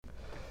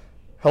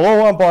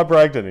Hello, I'm Bob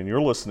Bragdon, and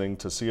you're listening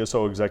to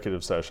CSO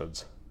Executive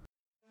Sessions.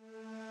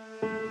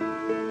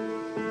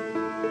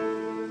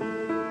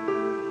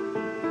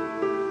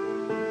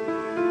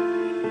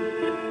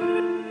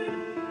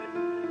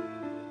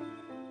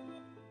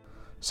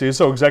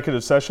 CSO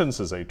Executive Sessions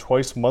is a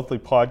twice-monthly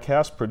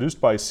podcast produced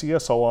by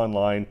CSO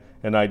Online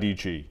and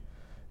IDG.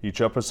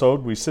 Each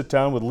episode, we sit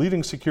down with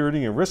leading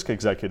security and risk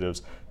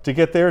executives to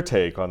get their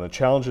take on the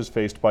challenges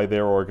faced by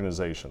their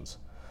organizations.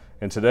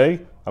 And today,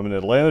 I'm in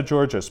Atlanta,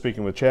 Georgia,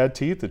 speaking with Chad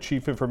Teeth, the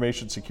Chief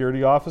Information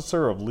Security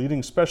Officer of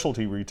leading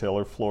specialty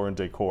retailer Floor &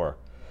 Decor.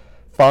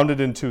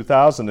 Founded in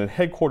 2000 and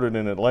headquartered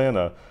in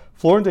Atlanta,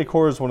 Floor &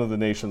 Decor is one of the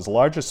nation's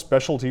largest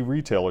specialty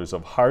retailers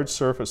of hard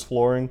surface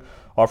flooring,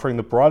 offering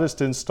the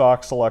broadest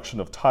in-stock selection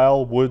of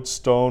tile, wood,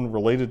 stone,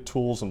 related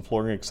tools, and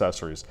flooring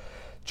accessories.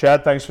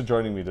 Chad, thanks for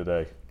joining me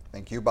today.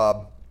 Thank you,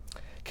 Bob.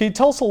 Can you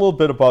tell us a little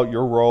bit about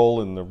your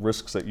role and the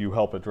risks that you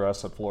help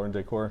address at Floor &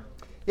 Decor?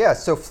 Yeah,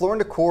 so Floor &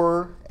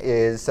 Decor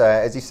is,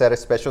 as you said, a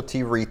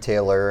specialty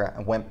retailer.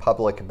 I went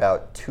public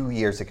about 2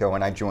 years ago,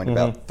 and I joined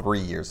about 3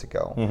 years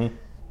ago.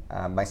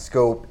 My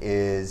scope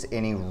is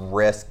any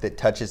risk that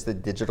touches the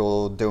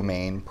digital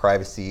domain,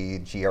 privacy,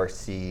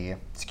 GRC,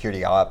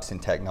 security ops, and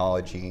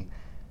technology.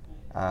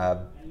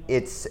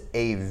 It's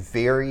a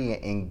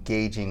very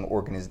engaging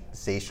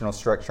organizational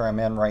structure I'm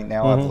in right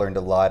now. I've learned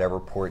a lot. I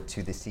report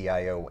to the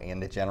CIO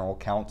and the general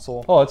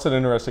counsel. Oh, that's an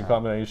interesting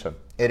combination.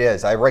 It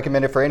is. I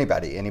recommend it for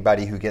anybody.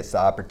 Anybody who gets the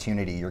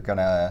opportunity, you're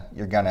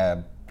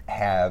gonna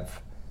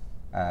have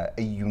a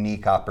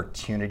unique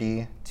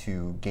opportunity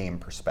to gain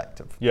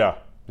perspective. Yeah,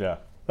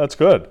 that's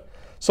good.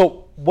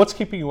 So, what's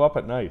keeping you up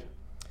at night?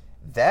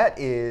 That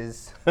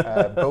is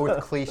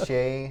both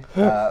cliche,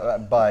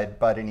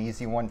 but an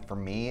easy one for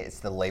me. It's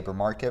the labor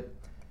market.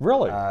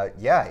 Really?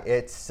 Yeah,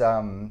 it's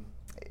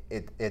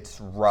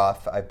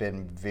rough. I've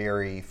been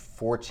very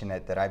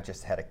fortunate that I've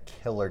just had a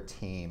killer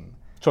team.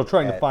 So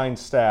trying to find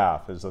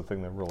staff is the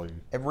thing that really...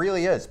 It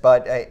really is,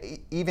 but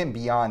even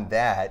beyond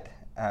that,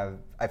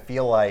 I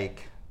feel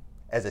like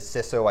as a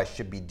CISO, I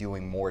should be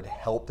doing more to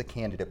help the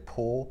candidate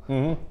pool.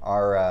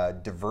 Our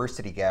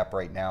diversity gap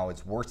right now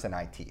is worse than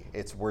IT.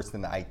 It's worse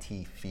than the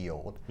IT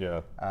field.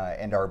 Yeah.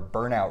 And our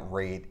burnout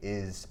rate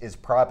is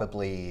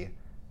probably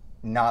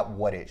not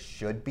what it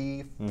should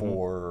be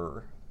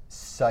for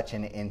such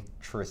an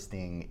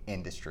interesting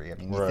industry. I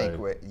mean, you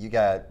think you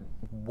got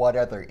what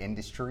other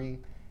industry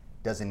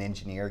does an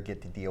engineer get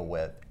to deal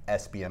with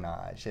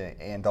espionage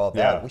and all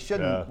that?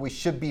 We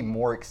should be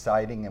more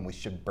exciting, and we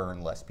should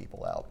burn less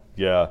people out.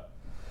 Yeah.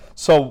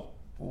 So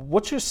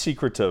what's your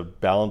secret to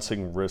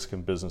balancing risk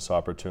and business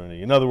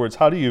opportunity? In other words,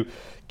 how do you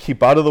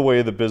keep out of the way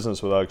of the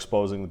business without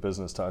exposing the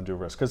business to undue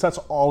risk? Because that's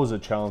always a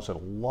challenge that a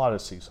lot of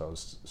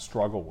CISOs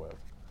struggle with.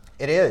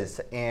 It is,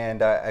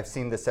 and I've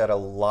seen this at a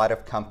lot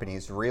of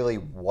companies. Really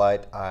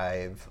what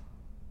I've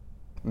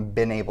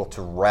been able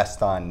to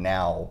rest on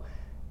now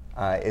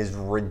is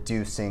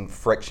reducing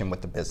friction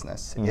with the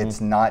business.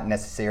 It's not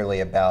necessarily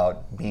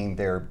about being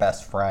their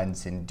best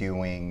friends and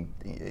doing,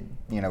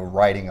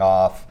 writing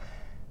off,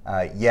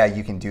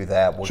 you can do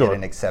that, we'll get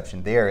an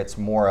exception there. It's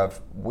more of,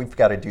 we've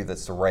got to do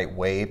this the right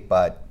way,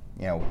 but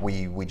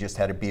we just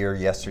had a beer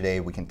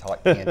yesterday, we can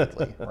talk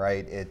candidly,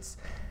 right? It's,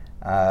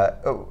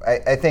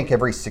 I think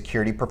every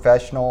security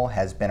professional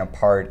has been a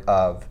part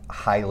of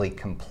highly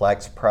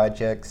complex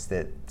projects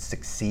that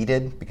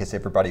succeeded because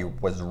everybody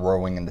was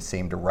rowing in the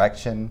same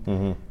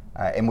direction.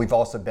 And we've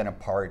also been a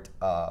part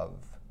of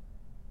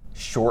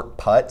short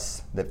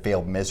putts that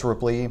failed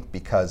miserably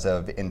because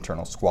of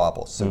internal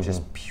squabbles. So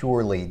just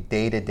purely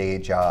day-to-day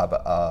job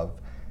of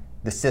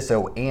the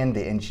CISO and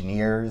the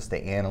engineers, the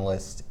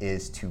analysts,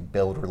 is to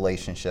build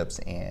relationships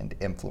and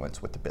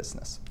influence with the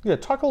business. Yeah,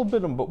 talk a little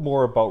bit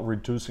more about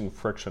reducing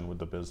friction with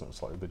the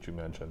business, like that you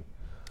mentioned.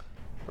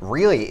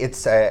 Really,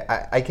 it's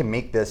I can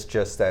make this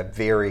just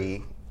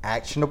very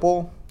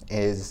actionable.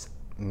 Is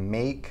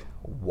make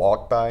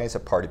walk-bys a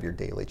part of your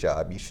daily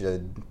job. You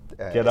should,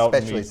 get out,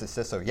 especially as a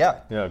CISO.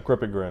 Yeah,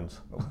 grip and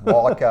grins.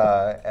 Walk.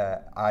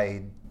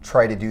 I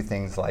try to do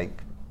things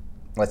like,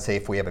 let's say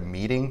if we have a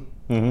meeting.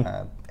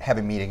 Have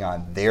a meeting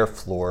on their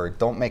floor.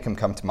 Don't make them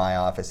come to my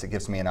office. It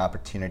gives me an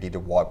opportunity to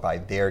walk by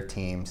their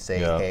team, say,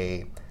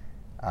 hey,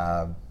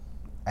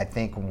 I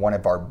think one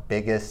of our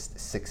biggest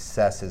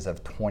successes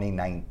of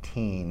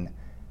 2019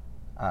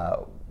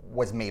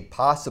 was made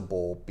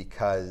possible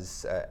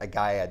because a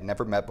guy I'd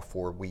never met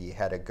before, we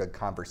had a good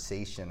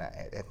conversation,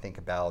 I think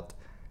about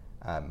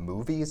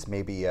movies,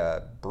 maybe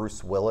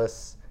Bruce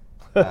Willis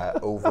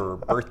over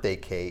birthday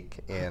cake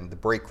in the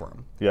break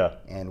room. Yeah.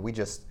 And we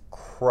just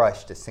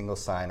crushed a single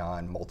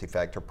sign-on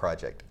multi-factor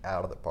project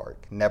out of the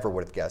park. Never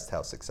would have guessed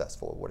how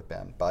successful it would have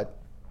been. But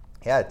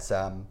yeah, it's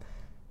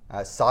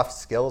soft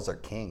skills are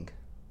king.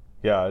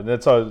 Yeah, and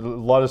it's a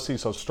lot of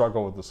CISOs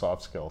struggle with the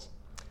soft skills.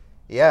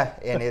 Yeah,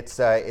 and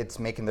it's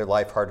making their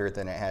life harder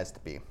than it has to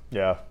be.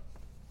 Yeah.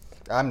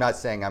 I'm not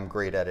saying I'm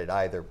great at it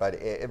either, but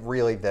it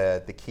really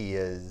the key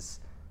is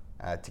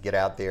to get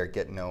out there,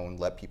 get known,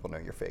 let people know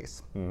your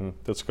face.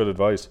 That's good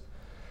advice.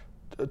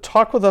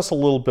 Talk with us a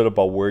little bit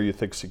about where you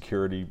think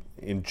security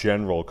in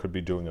general could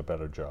be doing a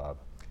better job.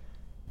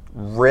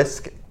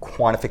 Risk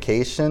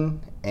quantification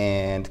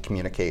and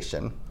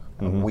communication.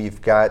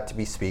 We've got to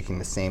be speaking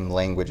the same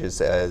languages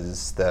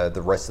as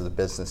the rest of the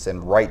business.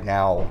 And right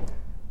now,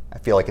 I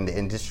feel like in the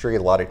industry,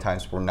 a lot of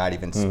times we're not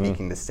even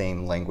speaking the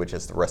same language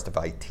as the rest of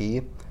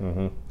IT.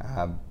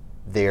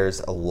 There's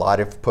a lot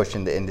of push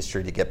in the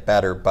industry to get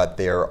better, but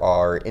there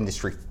are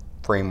industry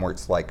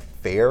frameworks like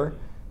FAIR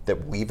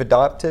that we've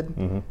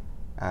adopted.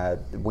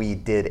 We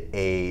did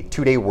a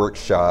 2-day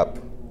workshop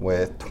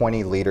with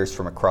 20 leaders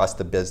from across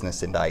the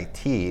business into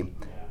IT,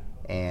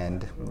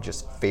 and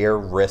just FAIR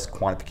risk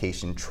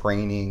quantification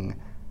training,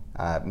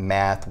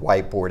 math,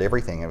 whiteboard,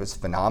 everything. It was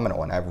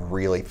phenomenal, and I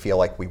really feel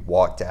like we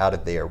walked out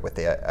of there with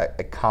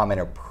a common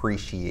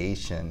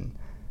appreciation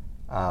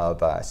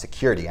of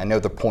security. I know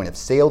the point of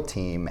sale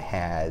team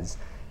has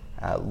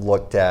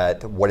looked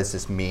at what does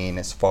this mean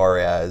as far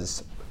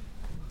as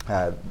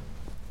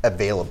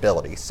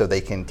availability, so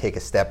they can take a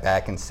step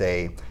back and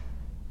say,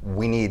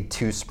 we need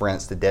 2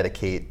 sprints to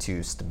dedicate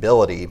to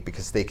stability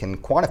because they can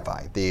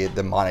quantify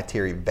the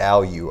monetary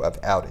value of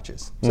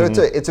outages. So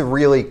it's a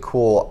really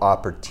cool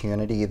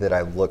opportunity that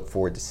I look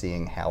forward to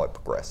seeing how it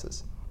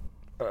progresses.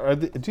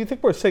 Do you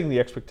think we're setting the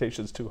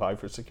expectations too high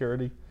for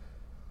security?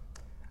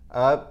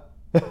 That's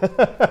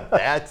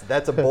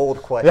a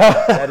bold question.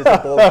 That is a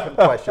bold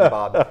question,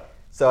 Bob.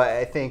 So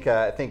I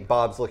think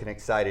Bob's looking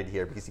excited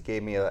here because he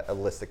gave me a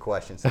list of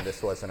questions and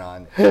this wasn't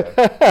on.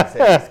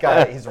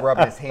 He's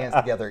rubbing his hands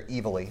together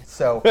evilly.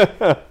 So,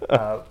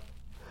 I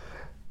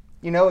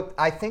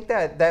think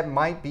that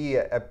might be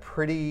a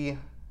pretty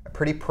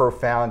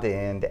profound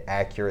and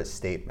accurate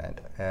statement.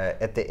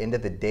 At the end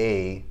of the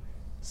day,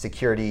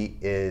 security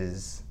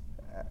is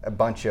a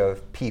bunch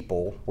of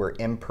people. We're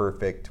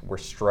imperfect, we're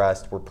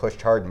stressed, we're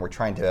pushed hard, and we're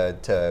trying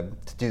to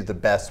do the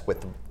best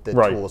with the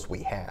tools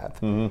we have.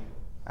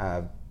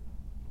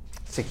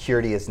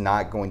 Security is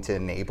not going to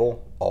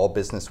enable all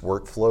business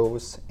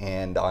workflows,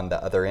 and on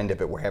the other end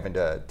of it, we're having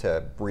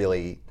to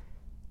really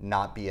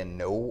not be a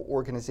no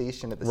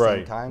organization at the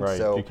same time. Right.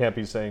 So you can't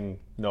be saying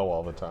no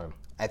all the time.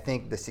 I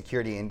think the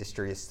security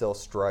industry is still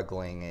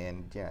struggling,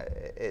 and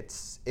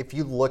it's, if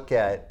you look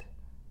at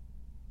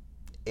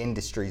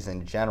industries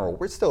in general,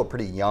 we're still a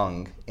pretty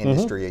young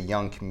industry, a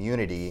young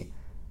community.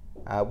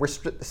 We're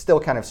still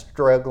kind of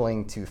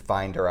struggling to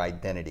find our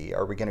identity.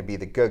 Are we going to be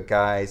the good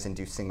guys and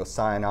do single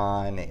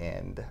sign-on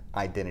and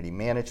identity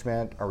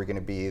management? Are we going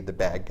to be the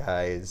bad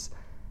guys?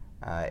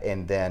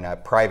 And then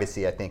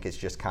privacy, I think, is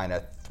just kind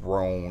of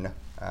thrown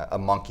a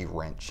monkey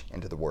wrench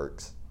into the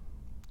works.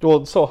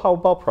 Well, so how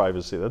about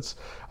privacy?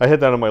 I had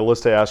that on my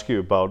list to ask you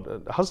about.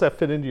 How does that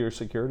fit into your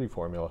security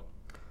formula?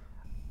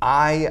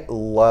 I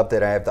love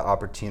that I have the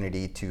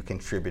opportunity to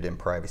contribute in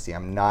privacy.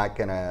 I'm not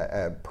going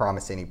to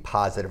promise any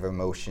positive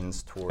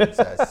emotions towards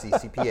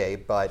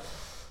CCPA, but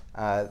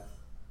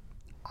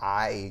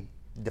I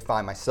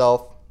define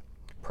myself.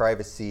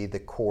 Privacy, the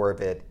core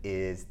of it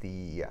is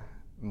the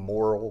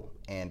moral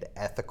and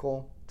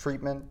ethical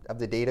treatment of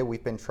the data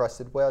we've been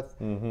trusted with.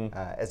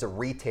 As a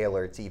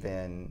retailer, it's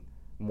even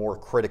more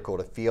critical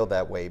to feel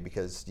that way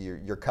because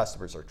your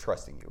customers are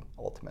trusting you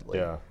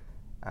ultimately.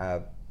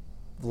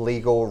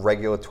 Legal,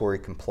 regulatory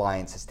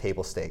compliance is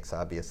table stakes,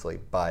 obviously,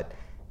 but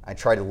I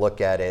try to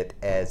look at it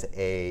as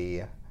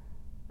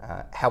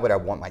how would I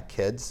want my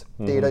kids'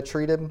 data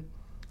treated?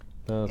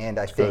 And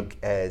I think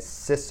as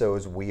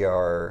CISOs, we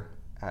are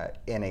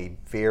in a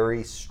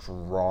very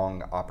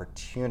strong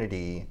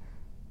opportunity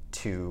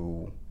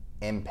to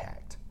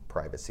impact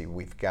privacy.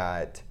 We've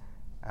got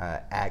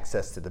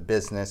access to the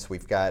business.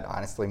 We've got,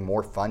 honestly,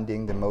 more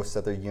funding than most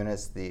other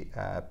units.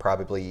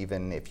 Probably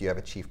even if you have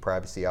a chief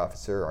privacy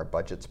officer, our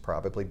budget's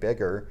probably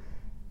bigger.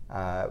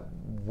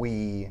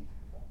 We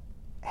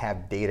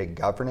have data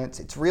governance.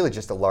 It's really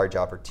just a large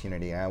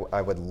opportunity.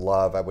 I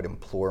would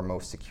implore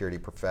most security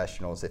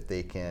professionals, if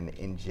they can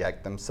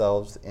inject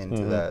themselves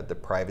into the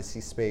privacy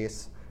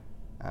space,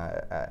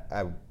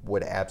 I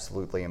would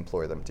absolutely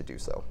implore them to do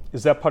so.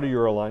 Is that part of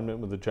your alignment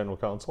with the general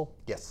counsel?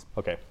 Yes.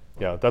 Okay.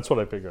 Yeah, that's what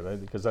I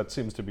figured, because that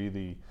seems to be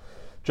the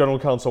general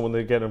counsel, when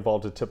they get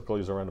involved, it typically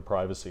is around a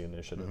privacy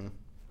initiative.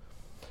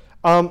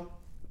 Talk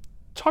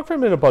for a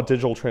minute about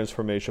digital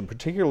transformation,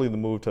 particularly the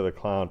move to the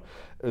cloud.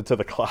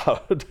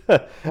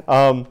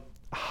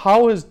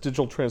 How has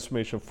digital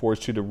transformation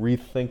forced you to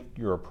rethink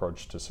your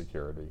approach to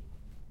security?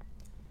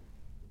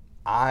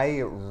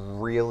 I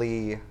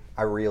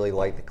really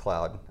like the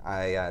cloud.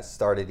 I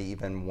started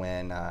even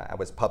when I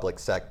was public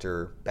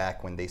sector,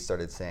 back when they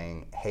started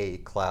saying, hey,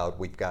 cloud,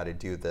 we've got to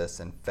do this,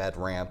 and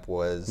FedRAMP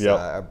was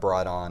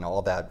brought on,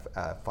 all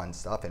that fun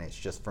stuff, and it's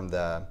just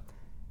for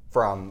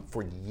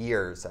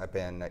years I've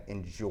been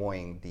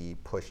enjoying the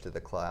push to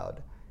the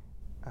cloud.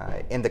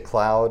 In the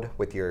cloud,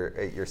 with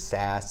your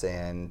SaaS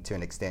and to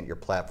an extent your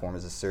platform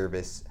as a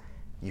service,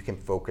 you can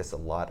focus a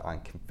lot on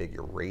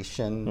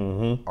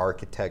configuration,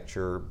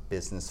 architecture,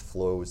 business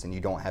flows, and you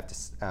don't have to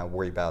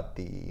worry about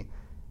the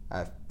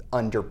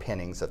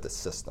underpinnings of the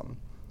system.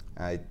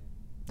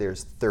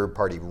 There's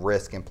third-party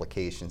risk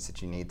implications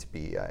that you need to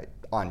be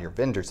on your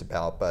vendors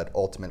about, but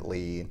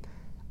ultimately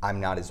I'm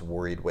not as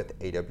worried with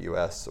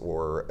AWS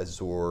or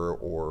Azure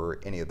or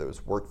any of those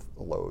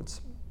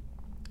workloads.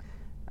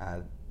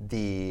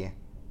 The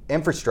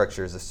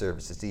infrastructure as a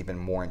service is even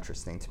more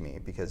interesting to me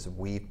because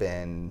we've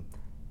been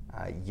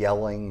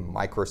yelling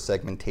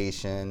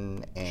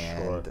microsegmentation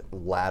and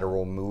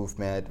lateral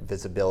movement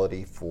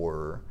visibility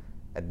for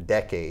a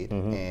decade,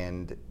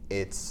 and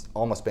it's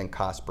almost been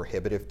cost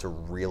prohibitive to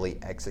really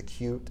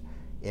execute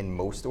in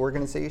most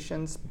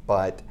organizations.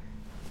 But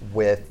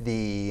with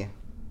the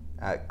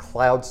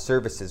cloud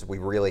services, we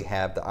really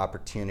have the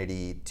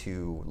opportunity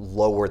to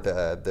lower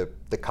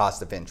the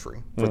cost of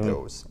entry for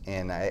those,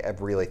 and I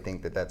really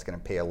think that that's going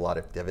to pay a lot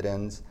of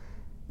dividends.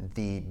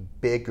 The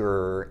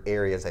bigger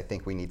areas I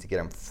think we need to get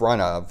in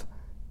front of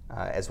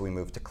as we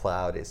move to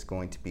cloud is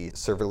going to be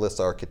serverless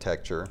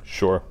architecture.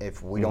 Sure.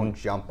 If we don't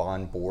jump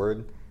on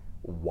board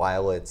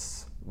while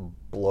it's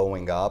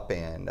blowing up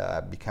and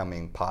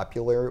becoming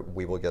popular,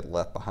 we will get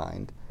left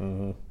behind.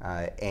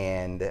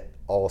 And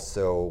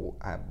also,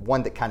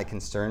 one that kind of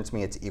concerns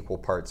me, it's equal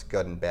parts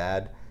good and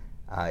bad,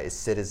 is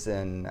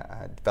citizen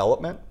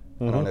development.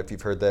 I don't know if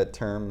you've heard that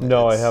term.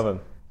 No, I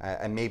haven't.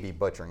 I may be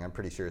butchering. I'm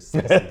pretty sure it's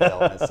citizen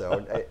development.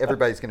 So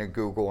everybody's going to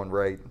Google and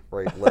write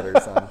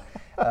letters on.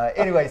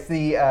 Anyways,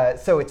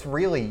 so it's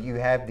really, you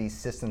have these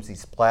systems,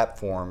 these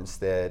platforms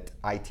that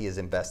IT is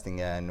investing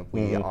in.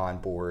 We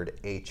onboard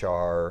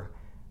HR,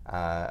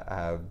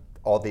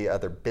 all the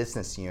other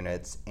business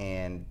units,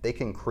 and they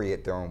can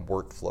create their own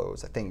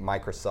workflows. I think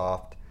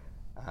Microsoft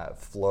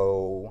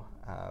Flow,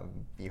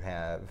 you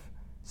have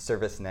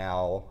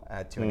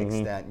ServiceNow to an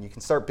extent. You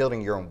can start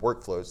building your own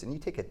workflows, and you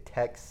take a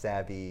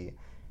tech-savvy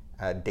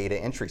data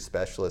entry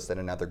specialist at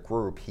another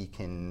group. He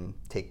can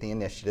take the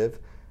initiative,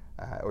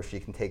 or she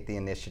can take the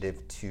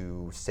initiative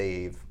to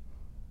save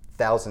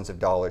thousands of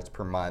dollars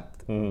per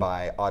month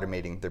by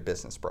automating their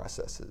business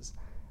processes.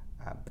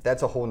 But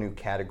that's a whole new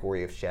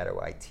category of shadow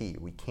IT.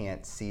 We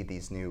can't see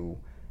these new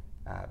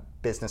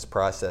business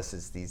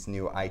processes, these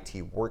new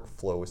IT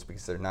workflows,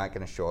 because they're not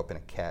going to show up in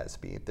a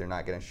CASB. They're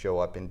not going to show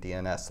up in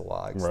DNS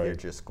logs. They're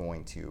just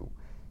going to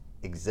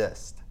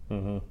exist.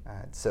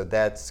 So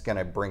that's going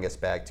to bring us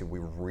back to, we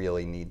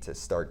really need to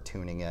start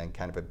tuning in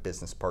kind of a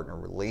business partner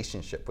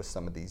relationship with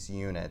some of these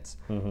units,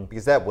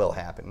 because that will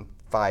happen.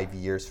 5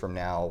 years from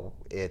now,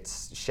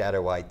 it's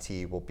shadow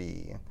IT will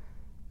be,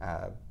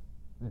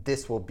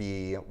 this will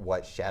be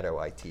what shadow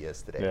IT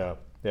is today.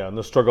 Yeah, and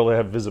the struggle to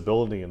have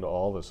visibility into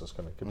all this is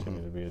going to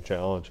continue to be a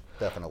challenge.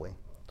 Definitely.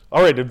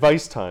 All right,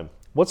 advice time.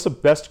 What's the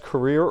best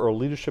career or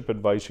leadership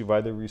advice you've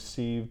either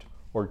received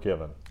or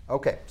given?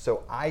 Okay,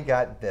 so I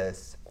got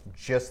this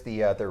just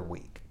the other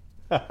week.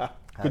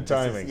 Good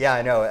timing. Yeah,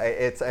 I know.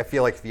 I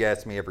feel like if you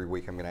ask me every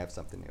week, I'm going to have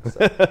something new.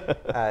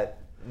 So,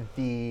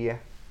 the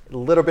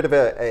little bit of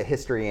a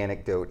history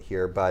anecdote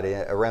here, but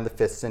around the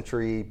 5th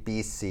century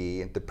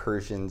BC, the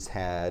Persians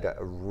had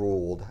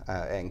ruled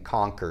and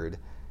conquered,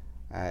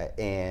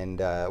 and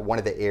one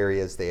of the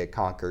areas they had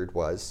conquered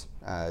was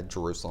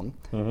Jerusalem.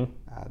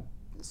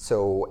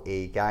 So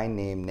a guy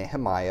named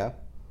Nehemiah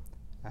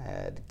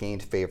had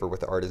gained favor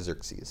with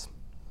Artaxerxes.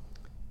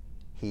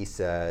 He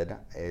said,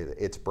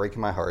 "It's breaking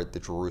my heart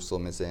that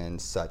Jerusalem is in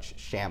such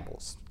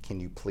shambles. Can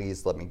you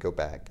please let me go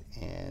back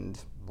and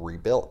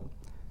rebuild?"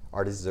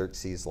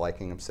 Artaxerxes,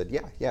 liking him, said,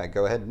 yeah,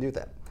 go ahead and do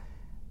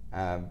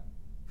that.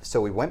 So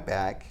we went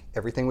back.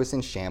 Everything was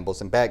in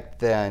shambles, and back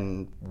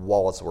then,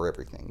 walls were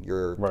everything.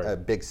 You're a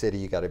big city.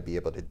 You got to be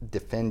able to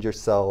defend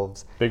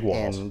yourselves. Big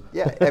walls. And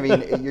yeah, I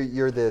mean,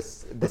 you're the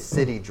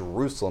city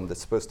Jerusalem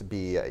that's supposed to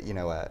be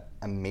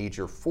a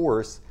major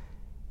force,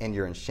 and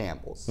you're in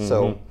shambles.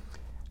 So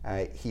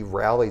he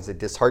rallies a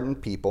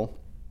disheartened people,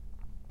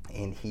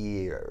 and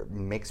he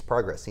makes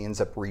progress. He ends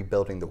up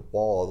rebuilding the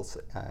walls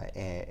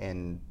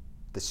and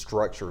the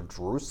structure of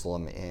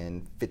Jerusalem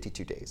in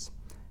 52 days.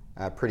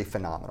 Pretty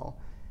phenomenal.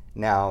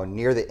 Now,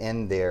 near the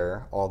end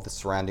there, all the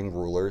surrounding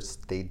rulers,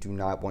 they do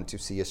not want to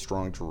see a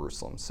strong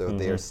Jerusalem. So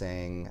they're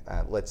saying,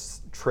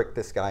 let's trick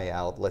this guy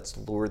out, let's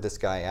lure this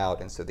guy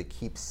out. And so they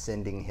keep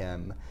sending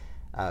him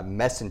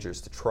messengers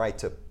to try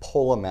to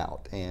pull him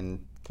out.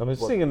 And I'm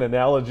seeing an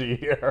analogy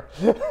here.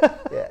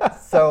 yeah.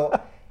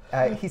 So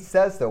he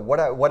says, though, what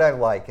I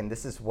like, and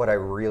this is what I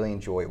really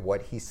enjoy,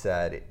 what he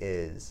said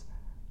is,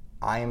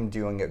 "I am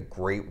doing a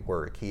great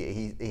work."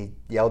 He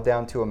yelled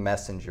down to a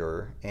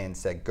messenger and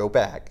said, "Go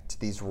back to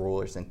these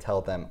rulers and tell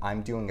them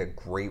I'm doing a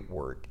great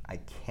work. I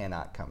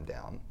cannot come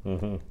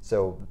down."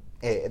 So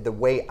the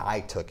way I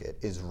took it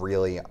is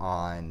really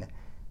on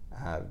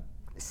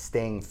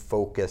staying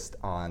focused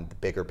on the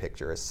bigger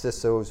picture. As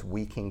CISOs,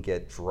 we can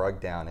get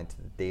drugged down into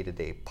the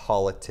day-to-day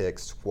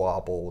politics,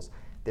 squabbles.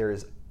 There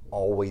is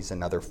always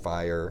another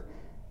fire.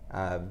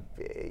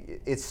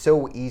 It's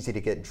so easy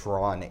to get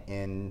drawn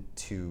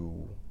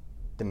into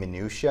the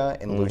minutia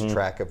and lose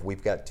track of,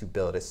 we've got to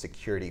build a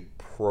security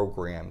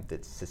program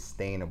that's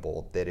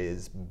sustainable, that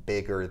is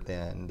bigger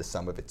than the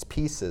sum of its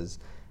pieces,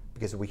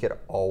 because we could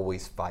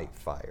always fight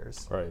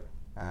fires. Right.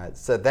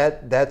 So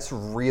that's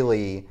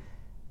really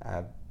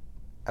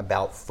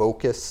about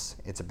focus.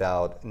 It's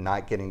about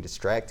not getting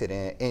distracted.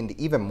 And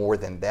even more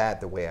than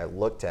that, the way I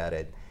looked at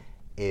it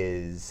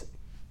is,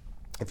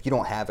 if you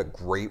don't have a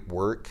great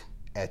work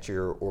at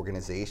your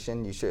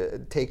organization, you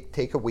should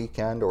take a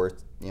weekend, or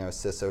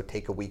CISO,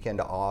 take a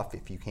weekend off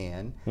if you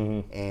can.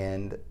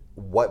 And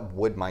what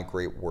would my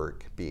great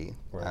work be?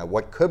 Right.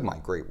 What could my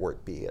great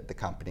work be at the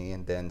company?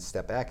 And then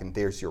step back, and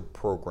there's your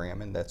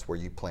program, and that's where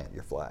you plant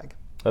your flag.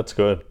 That's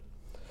good.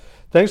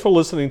 Thanks for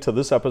listening to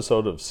this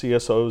episode of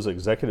CSO's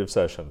Executive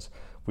Sessions.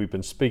 We've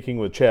been speaking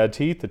with Chad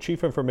Teeth, the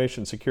Chief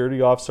Information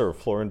Security Officer of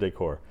Floor &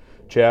 Decor.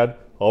 Chad,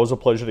 always a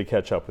pleasure to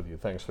catch up with you.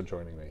 Thanks for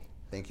joining me.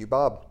 Thank you,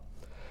 Bob.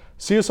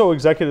 CSO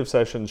Executive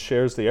Sessions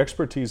shares the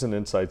expertise and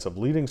insights of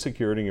leading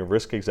security and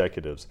risk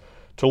executives.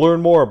 To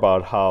learn more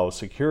about how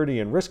security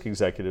and risk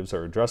executives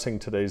are addressing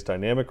today's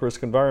dynamic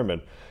risk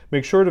environment,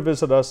 make sure to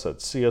visit us at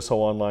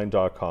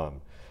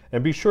csoonline.com.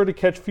 And be sure to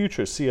catch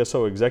future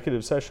CSO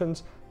Executive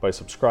Sessions by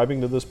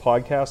subscribing to this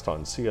podcast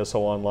on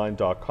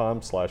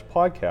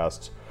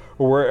csoonline.com/podcasts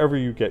or wherever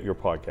you get your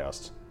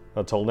podcasts.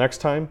 Until next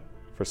time,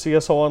 for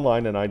CSO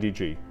Online and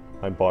IDG,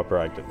 I'm Bob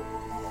Bragdon.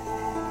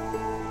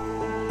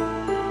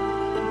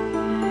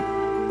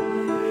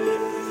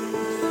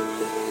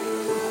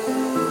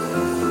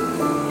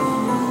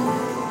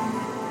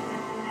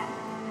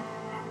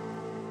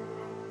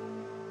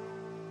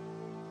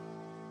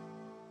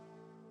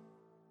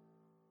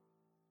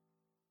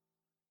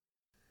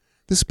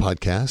 This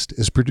podcast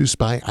is produced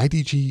by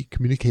IDG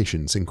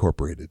Communications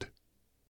Incorporated.